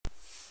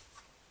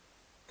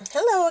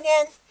Hello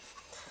again.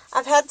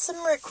 I've had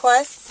some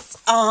requests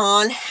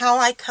on how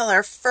I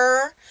color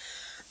fur,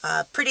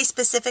 pretty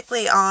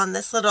specifically on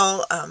this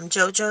little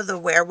Joe Joe the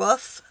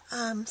Werewolf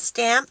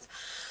stamp.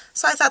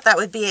 So I thought that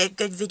would be a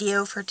good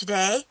video for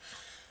today.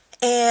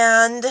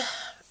 And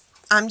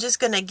I'm just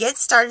going to get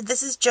started.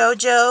 This is Joe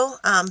Joe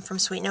from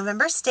Sweet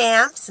November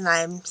Stamps, and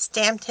I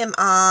stamped him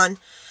on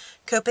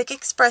Copic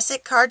X-Press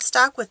It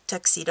cardstock with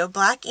Tuxedo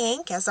Black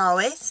ink, as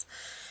always.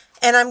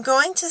 And I'm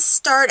going to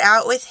start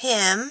out with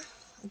him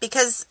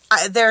because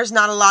there's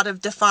not a lot of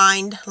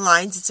defined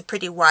lines. It's a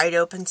pretty wide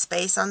open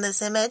space on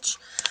this image.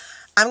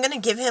 I'm going to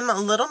give him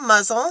a little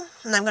muzzle,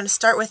 and I'm going to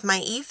start with my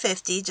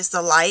E50, just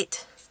a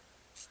light,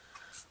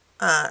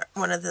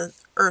 one of the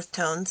earth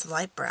tones,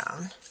 light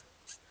brown.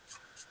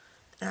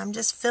 And I'm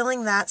just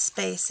filling that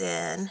space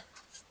in. And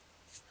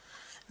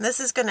this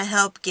is going to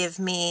help give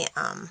me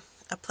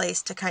a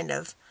place to kind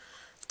of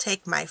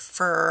take my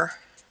fur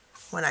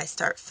when I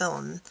start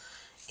filling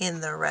in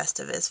the rest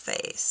of his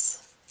face.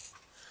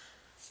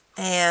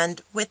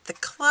 And with the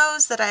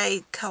clothes that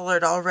I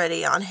colored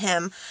already on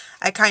him,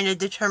 I kind of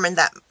determined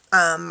that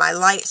my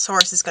light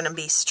source is going to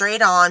be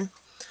straight on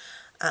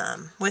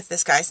with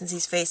this guy. Since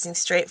he's facing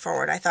straight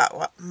forward, I thought,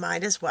 well,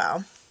 might as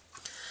well.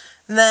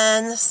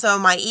 Then, so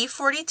my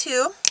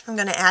E42, I'm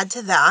going to add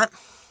to that.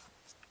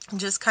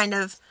 Just kind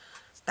of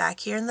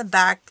back here in the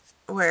back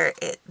where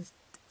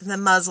the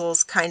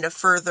muzzle's kind of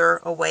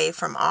further away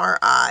from our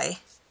eye.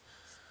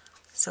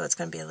 So it's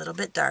going to be a little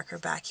bit darker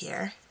back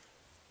here.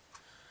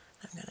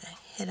 I'm going to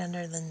hit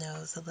under the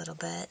nose a little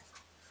bit,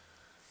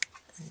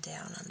 and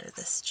down under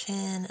this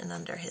chin, and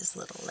under his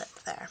little lip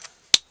there.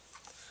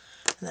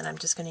 And then I'm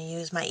just going to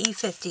use my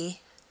E50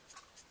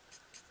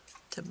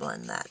 to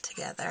blend that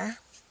together.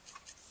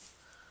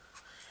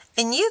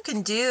 And you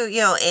can do,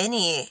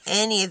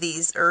 any of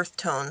these earth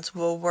tones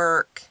will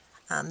work.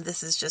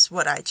 This is just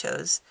what I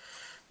chose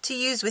to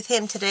use with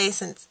him today,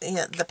 since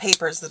the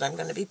papers that I'm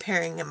going to be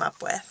pairing him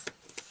up with.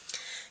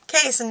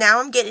 Okay, so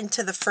now I'm getting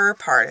to the fur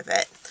part of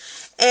it.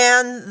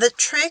 And the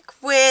trick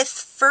with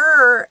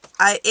fur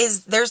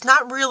is there's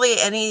not really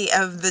any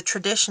of the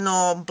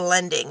traditional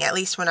blending, at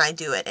least when I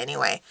do it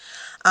anyway.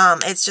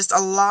 It's just a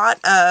lot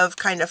of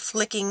kind of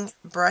flicking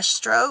brush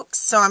strokes.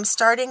 So I'm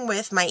starting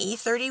with my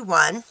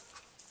E31.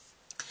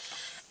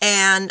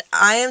 And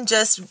I am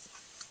just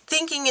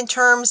thinking in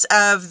terms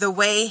of the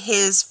way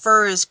his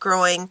fur is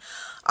growing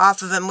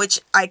off of him,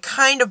 which I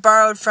kind of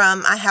borrowed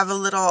from, I have a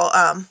little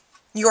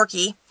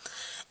Yorkie.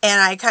 And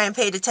I kind of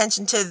paid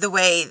attention to the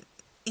way,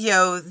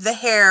 the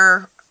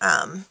hair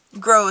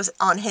grows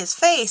on his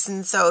face.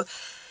 And so,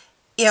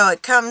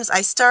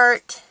 I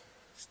start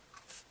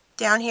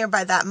down here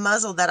by that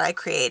muzzle that I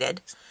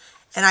created.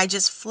 And I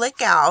just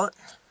flick out.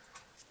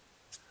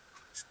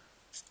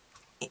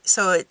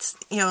 So it's,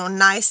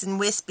 nice and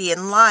wispy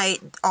and light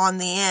on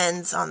the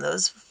ends, on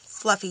those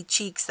fluffy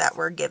cheeks that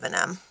we're giving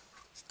him.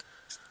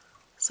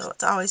 So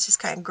it's always just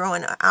kind of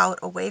growing out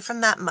away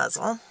from that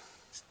muzzle.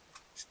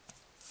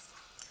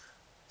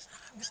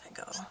 I'm going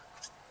to go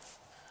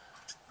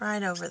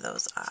right over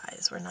those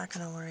eyes. We're not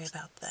going to worry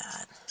about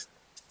that.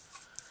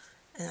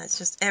 And it's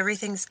just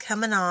everything's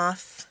coming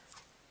off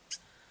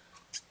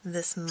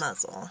this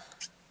muzzle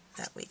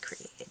that we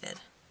created.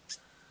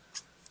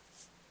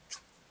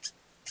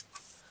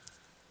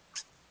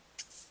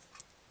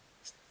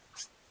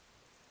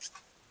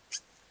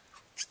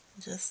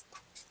 Just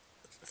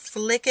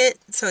flick it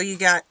so you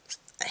got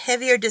a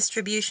heavier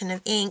distribution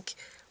of ink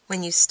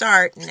when you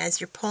start, and as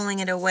you're pulling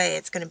it away,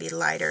 it's going to be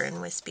lighter and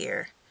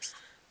wispier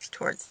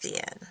towards the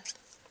end.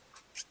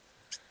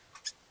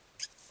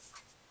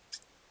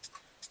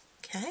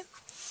 Okay.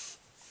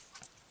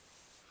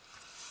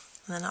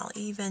 And then I'll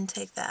even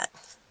take that,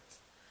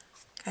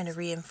 kind of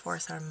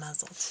reinforce our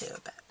muzzle too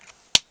a bit.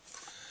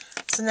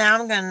 So now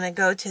I'm going to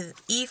go to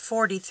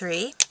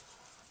E43,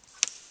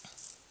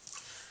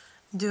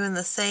 doing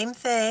the same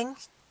thing.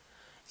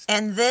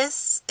 And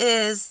this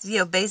is,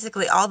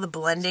 basically all the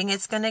blending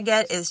it's going to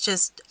get is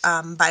just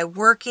by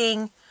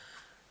working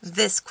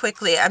this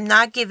quickly. I'm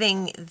not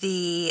giving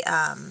the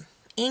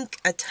ink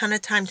a ton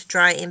of time to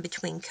dry in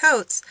between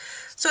coats.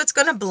 So it's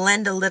going to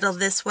blend a little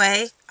this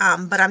way,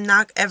 but I'm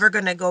not ever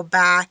going to go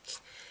back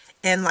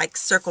and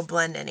circle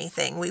blend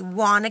anything. We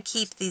want to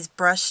keep these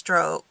brush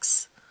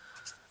strokes,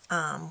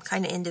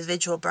 kind of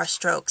individual brush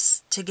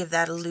strokes, to give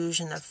that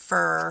illusion of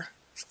fur.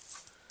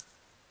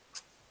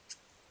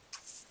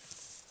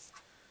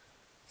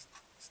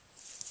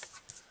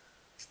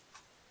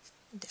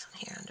 Down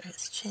here under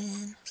his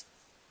chin.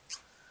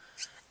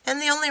 And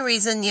the only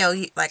reason,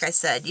 like I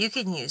said, you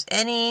can use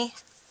any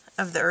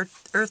of the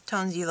earth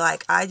tones you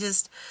like. I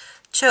just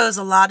chose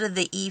a lot of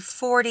the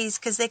E40s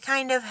because they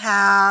kind of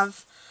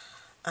have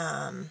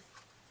a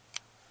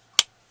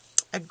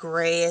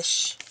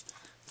grayish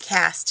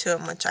cast to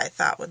them, which I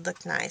thought would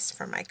look nice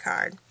for my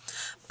card.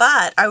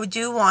 But I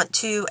do want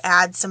to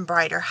add some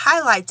brighter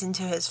highlights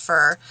into his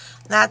fur.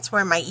 That's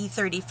where my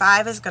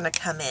E35 is going to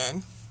come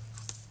in.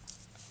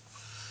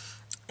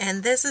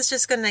 And this is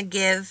just going to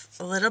give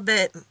a little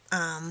bit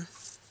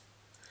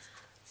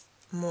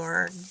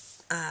more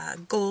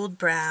gold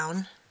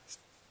brown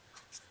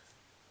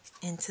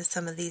into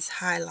some of these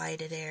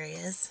highlighted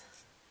areas.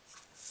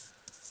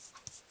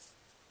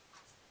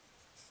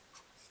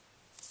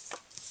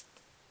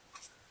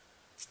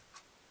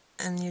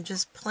 And you're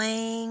just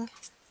playing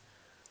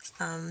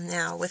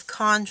now with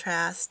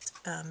contrast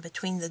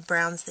between the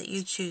browns that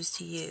you choose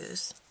to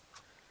use.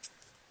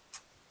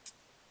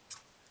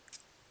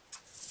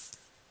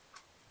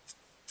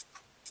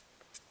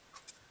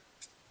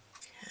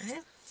 Okay.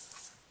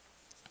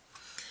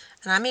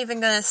 And I'm even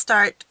going to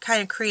start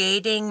kind of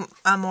creating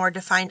a more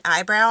defined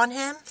eyebrow on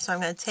him. So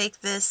I'm going to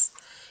take this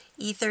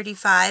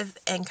E35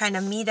 and kind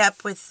of meet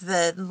up with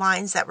the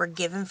lines that were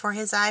given for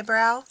his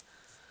eyebrow.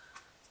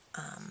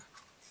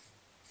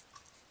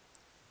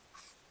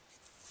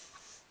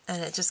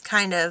 And it just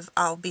kind of,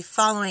 I'll be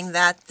following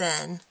that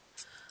then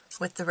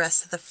with the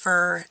rest of the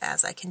fur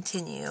as I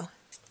continue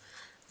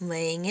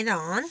laying it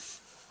on.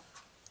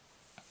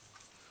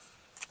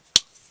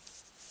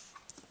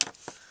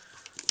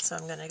 So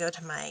I'm going to go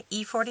to my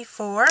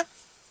E44.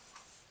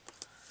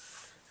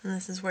 And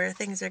this is where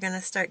things are going to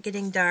start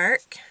getting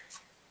dark.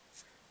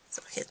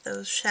 So hit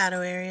those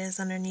shadow areas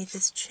underneath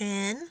his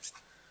chin.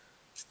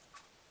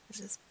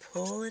 Just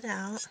pull it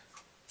out.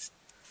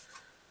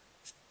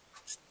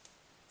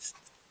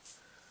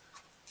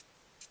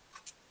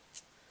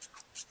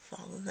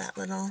 Follow that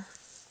little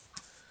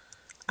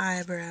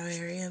eyebrow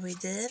area we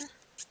did.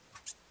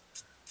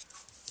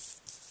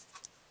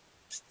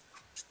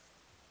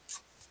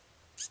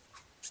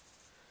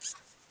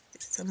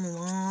 Some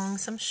long,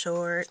 some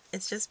short.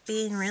 It's just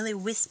being really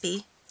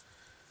wispy.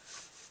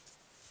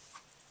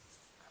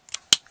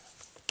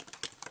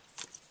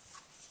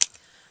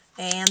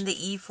 And the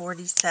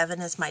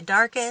E47 is my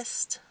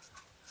darkest.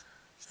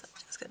 So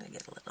I'm just going to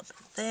get a little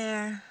bit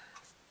there.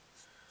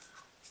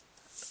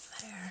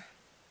 There.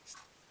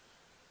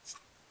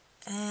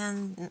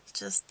 And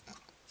just,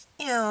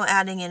 you know,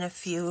 adding in a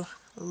few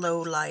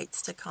low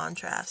lights to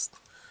contrast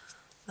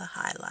the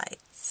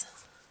highlights.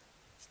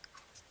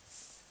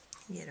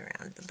 Get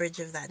around the bridge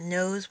of that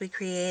nose we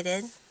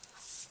created.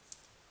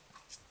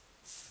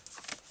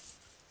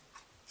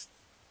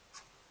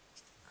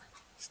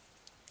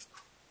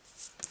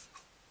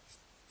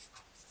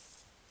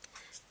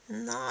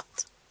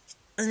 Not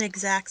an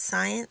exact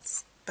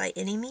science by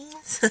any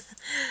means.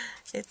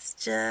 It's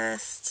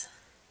just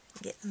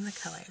getting the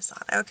colors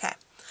on. Okay,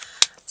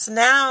 so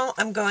now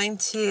I'm going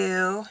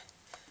to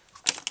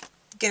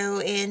go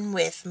in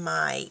with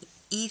my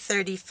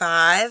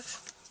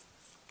E35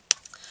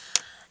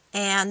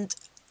 and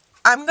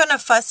I'm going to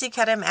fussy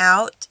cut him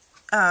out,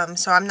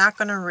 so I'm not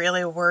going to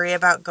really worry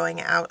about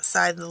going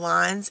outside the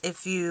lines.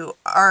 If you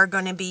are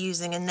going to be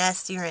using a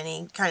nesty or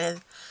any kind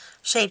of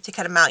shape to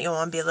cut them out, you'll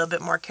want to be a little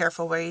bit more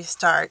careful where you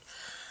start.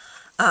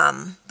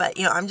 But,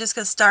 you know, I'm just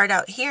going to start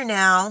out here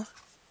now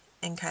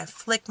and kind of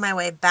flick my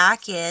way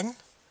back in.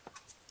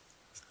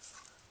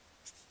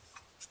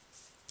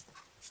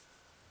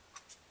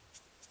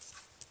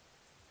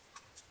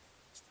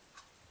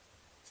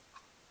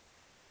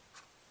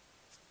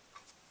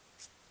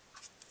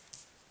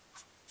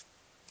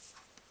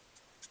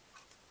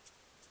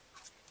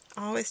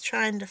 Always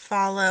trying to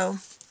follow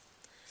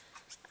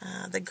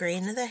the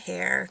grain of the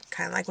hair,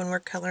 kind of like when we're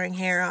coloring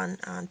hair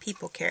on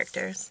people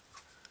characters.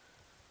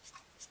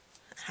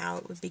 How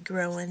it would be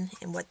growing,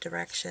 in what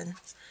direction.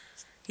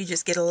 You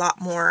just get a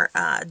lot more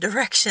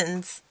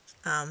directions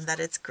that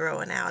it's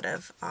growing out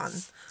of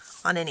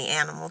on any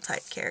animal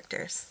type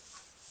characters.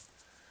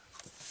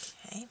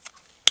 Okay.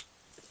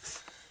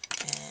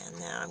 And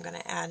now I'm going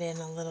to add in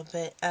a little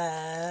bit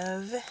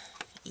of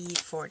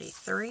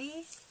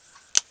E43.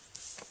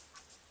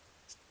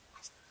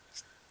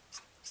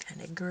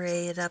 Kind of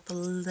gray it up a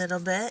little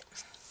bit.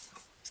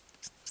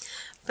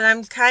 But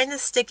I'm kind of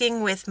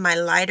sticking with my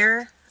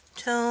lighter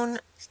tone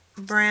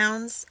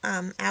browns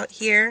out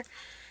here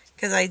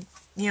because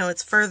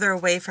it's further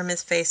away from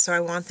his face, so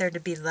I want there to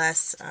be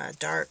less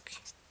dark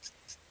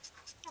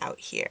out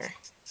here.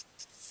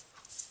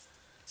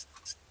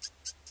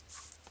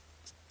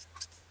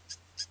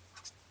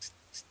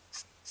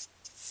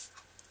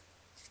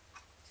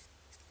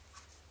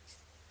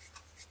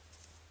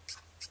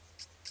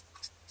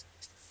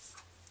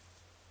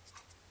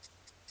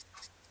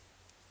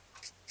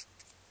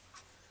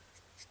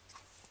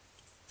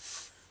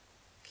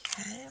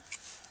 Okay.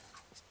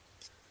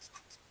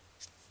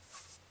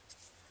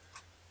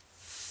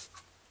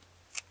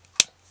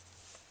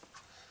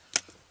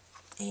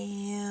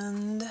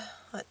 And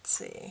let's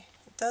see,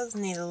 it does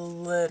need a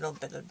little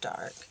bit of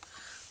dark.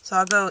 So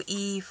I'll go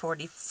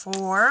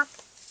E44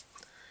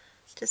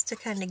 just to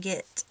kind of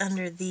get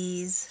under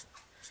these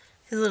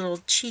his little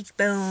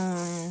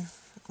cheekbone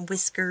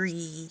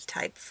whiskery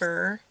type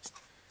fur.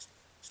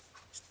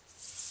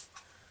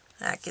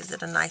 That gives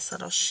it a nice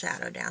little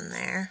shadow down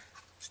there.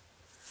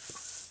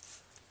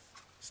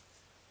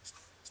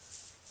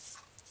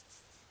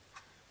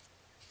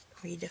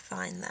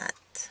 Redefine that.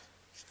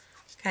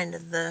 Kind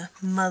of the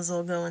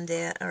muzzle going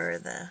down, or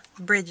the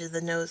bridge of the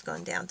nose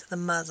going down to the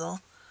muzzle.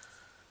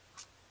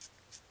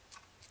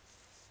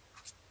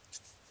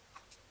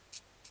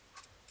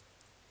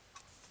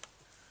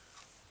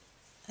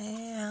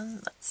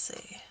 And let's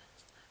see,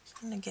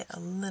 I'm going to get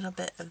a little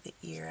bit of the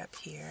ear up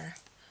here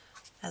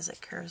as it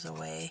curves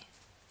away.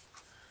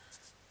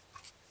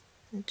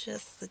 And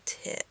just the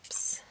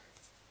tips.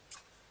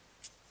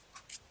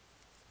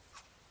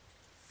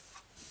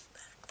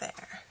 Back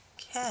there.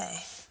 Okay.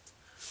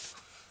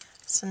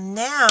 So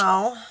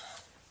now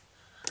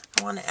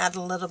I want to add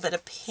a little bit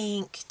of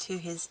pink to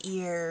his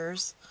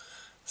ears.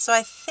 So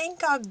I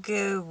think I'll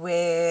go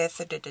with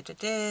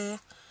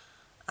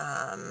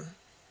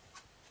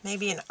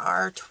maybe an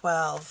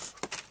R12.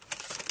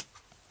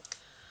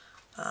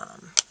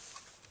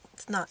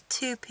 It's not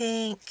too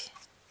pink,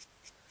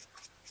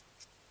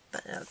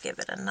 but it'll give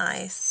it a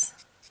nice,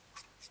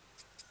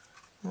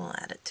 we'll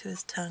add it to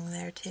his tongue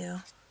there too.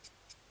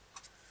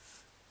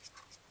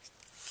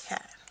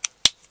 Okay.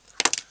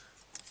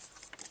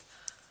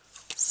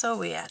 So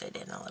we added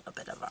in a little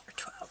bit of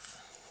R12.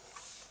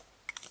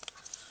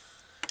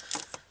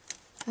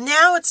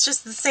 Now it's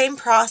just the same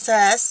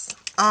process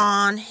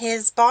on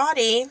his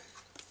body.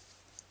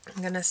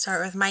 I'm going to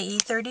start with my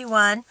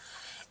E31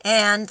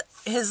 and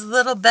his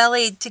little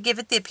belly to give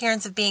it the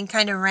appearance of being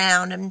kind of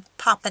round and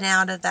popping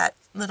out of that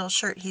little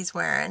shirt he's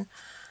wearing.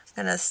 I'm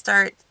going to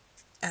start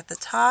at the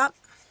top,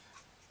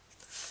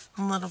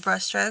 little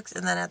brush strokes,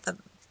 and then at the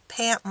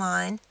pant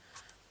line,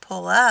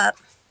 pull up,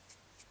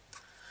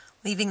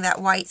 leaving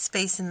that white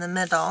space in the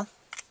middle.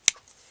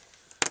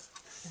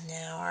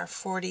 Now our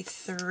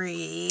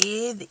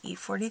 43, the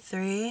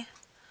E43,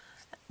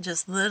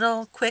 just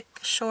little quick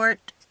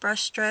short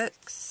brush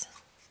strokes.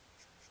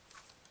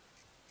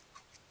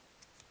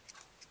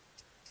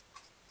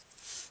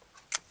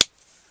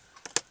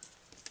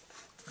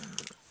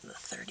 The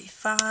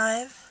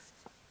 35.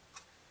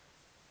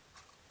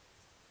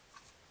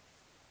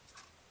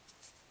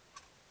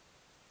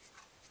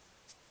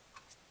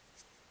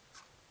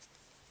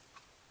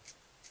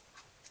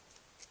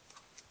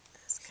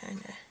 Just kind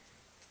of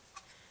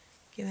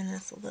giving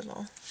us a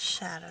little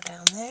shadow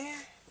down there.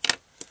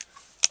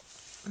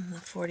 And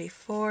the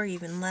 44,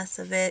 even less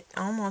of it,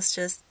 almost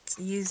just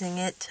using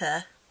it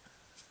to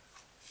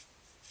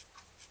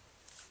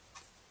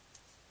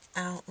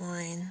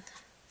outline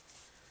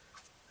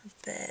a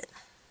bit.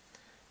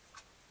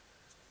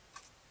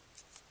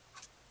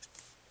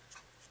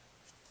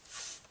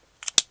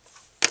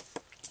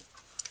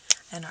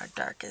 And our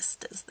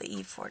darkest is the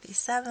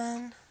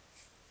E47.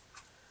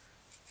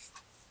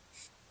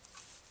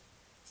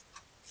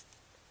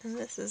 And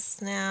this is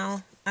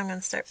now, I'm going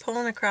to start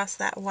pulling across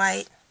that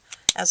white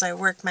as I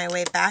work my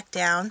way back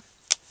down.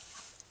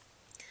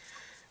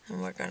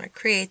 And we're going to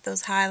create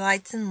those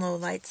highlights and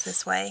lowlights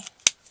this way,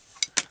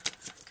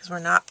 because we're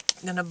not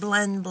going to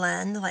blend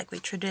like we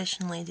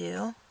traditionally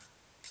do.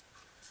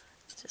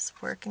 Just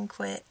working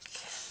quick.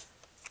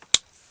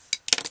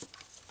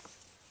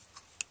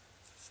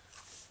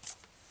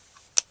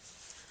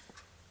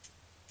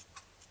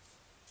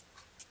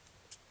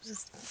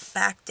 Just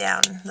back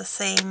down the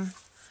same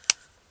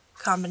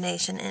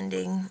combination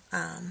ending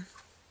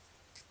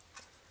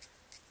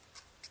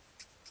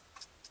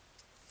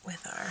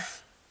with our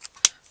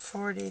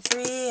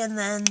 43 and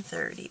then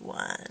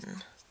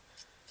 31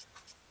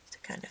 to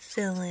kind of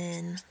fill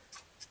in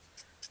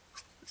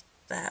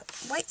that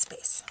white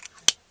space.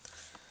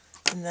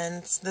 And then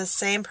it's the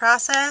same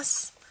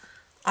process,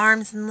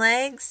 arms and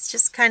legs,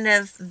 just kind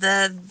of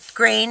the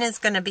grain is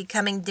going to be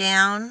coming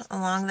down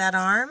along that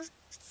arm,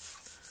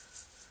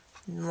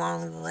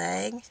 along the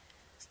leg,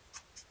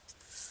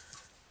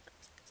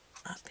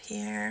 up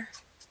here.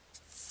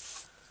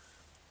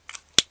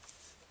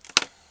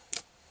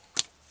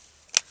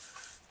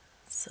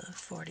 So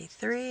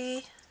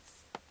 43,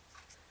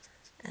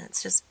 and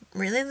it's just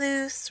really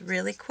loose,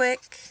 really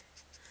quick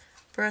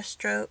brush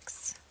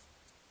strokes.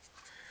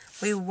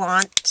 We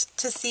want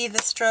to see the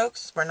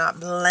strokes. We're not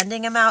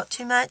blending them out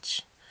too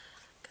much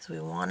because we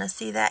want to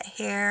see that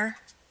hair,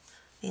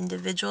 the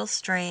individual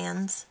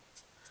strands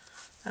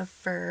of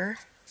fur.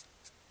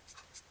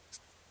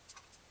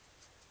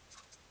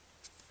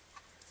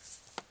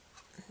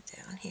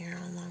 Down here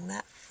along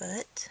that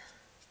foot.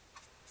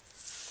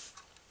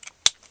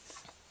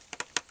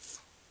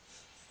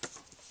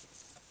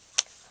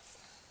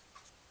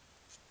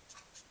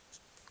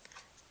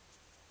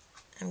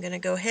 I'm going to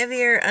go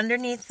heavier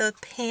underneath the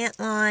pant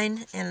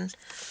line and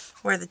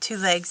where the two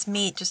legs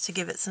meet, just to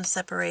give it some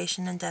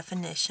separation and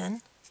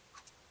definition.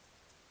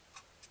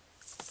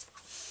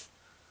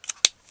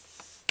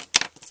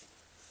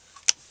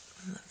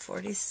 And the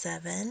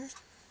 47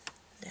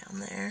 down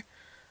there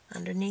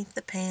underneath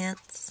the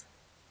pants,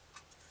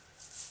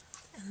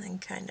 and then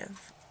kind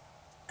of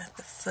at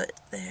the foot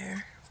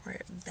there where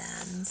it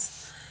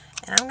bends.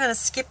 And I'm going to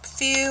skip a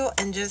few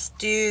and just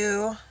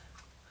do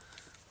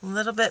a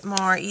little bit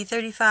more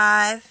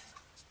E35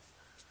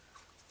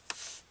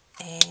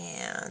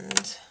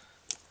 and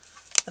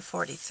the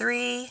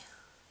 43,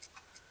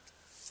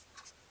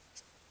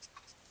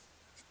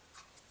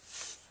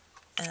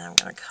 and I'm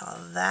going to call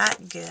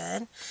that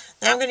good.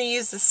 Now I'm going to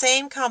use the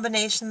same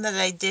combination that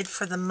I did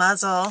for the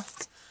muzzle,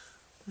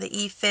 the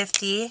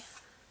E50,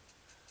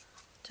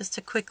 just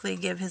to quickly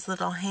give his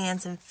little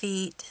hands and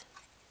feet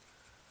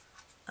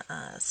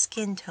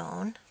skin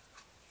tone.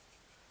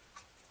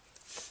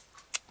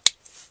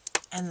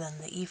 And then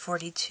the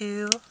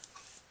E42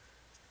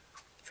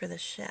 for the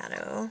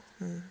shadow.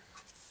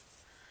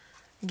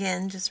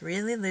 Again, just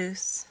really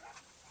loose.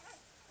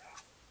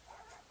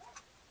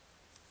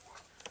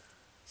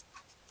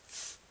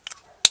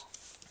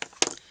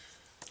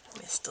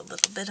 Missed a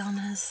little bit on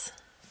his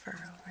fur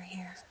over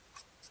here.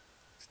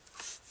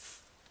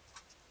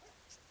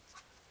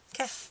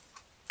 Okay.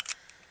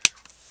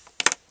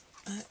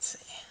 Let's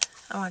see.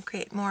 I want to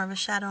create more of a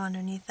shadow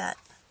underneath that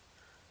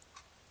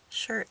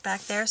shirt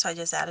back there, so I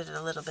just added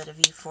a little bit of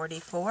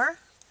E44.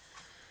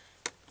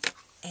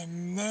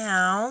 And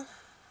now,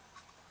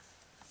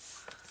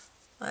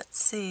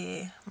 let's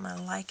see, am I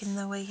liking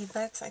the way he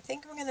looks? I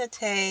think I'm going to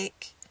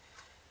take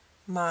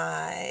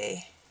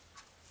my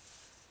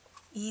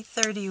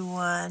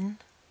E31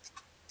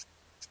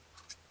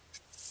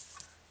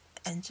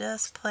 and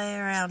just play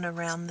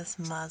around this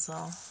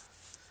muzzle.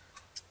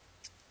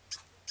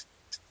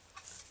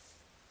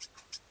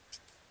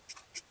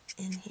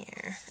 In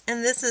here.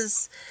 And this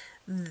is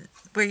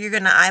where you're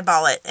going to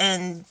eyeball it,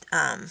 and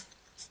I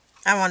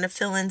want to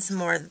fill in some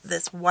more of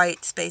this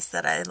white space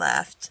that I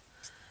left,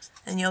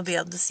 and you'll be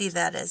able to see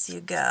that as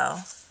you go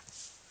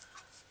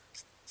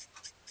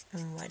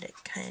and what it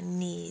kind of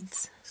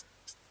needs.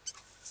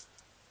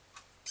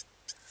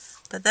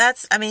 But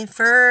that's, I mean,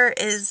 fur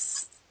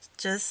is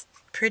just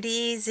pretty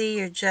easy.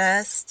 You're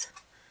just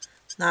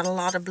not a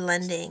lot of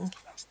blending.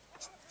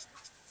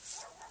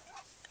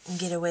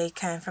 Get away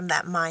kind of from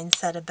that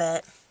mindset a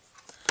bit.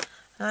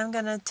 And I'm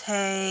going to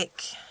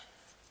take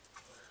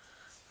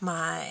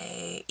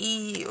my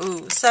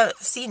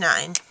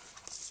C9.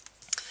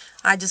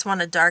 I just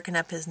want to darken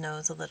up his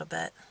nose a little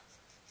bit.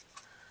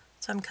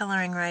 So I'm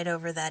coloring right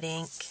over that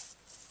ink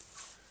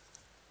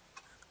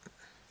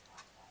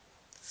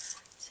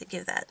to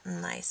give that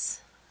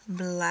nice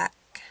black.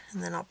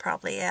 And then I'll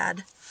probably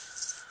add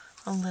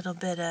a little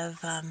bit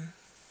of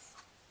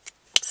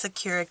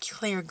Secure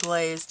clear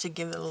glaze to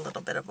give it a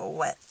little bit of a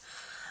wet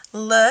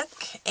look.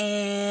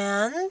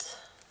 And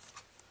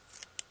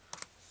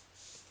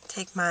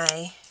take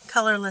my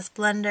colorless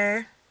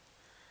blender,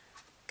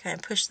 kind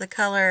of push the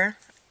color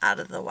out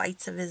of the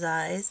whites of his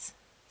eyes.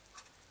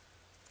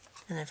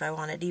 And if I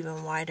want it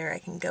even whiter, I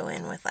can go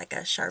in with like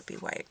a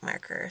Sharpie white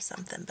marker or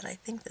something, but I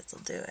think this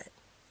will do it.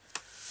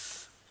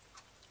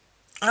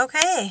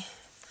 Okay,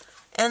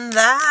 and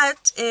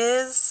that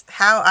is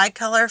how I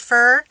color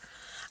fur.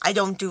 I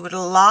don't do it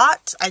a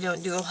lot. I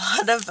don't do a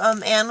lot of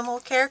animal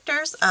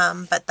characters,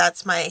 but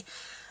that's my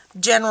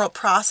general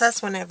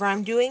process whenever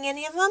I'm doing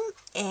any of them.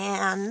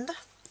 And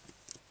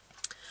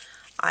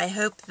I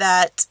hope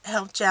that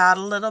helped you out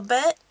a little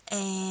bit,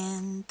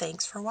 and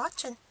thanks for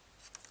watching.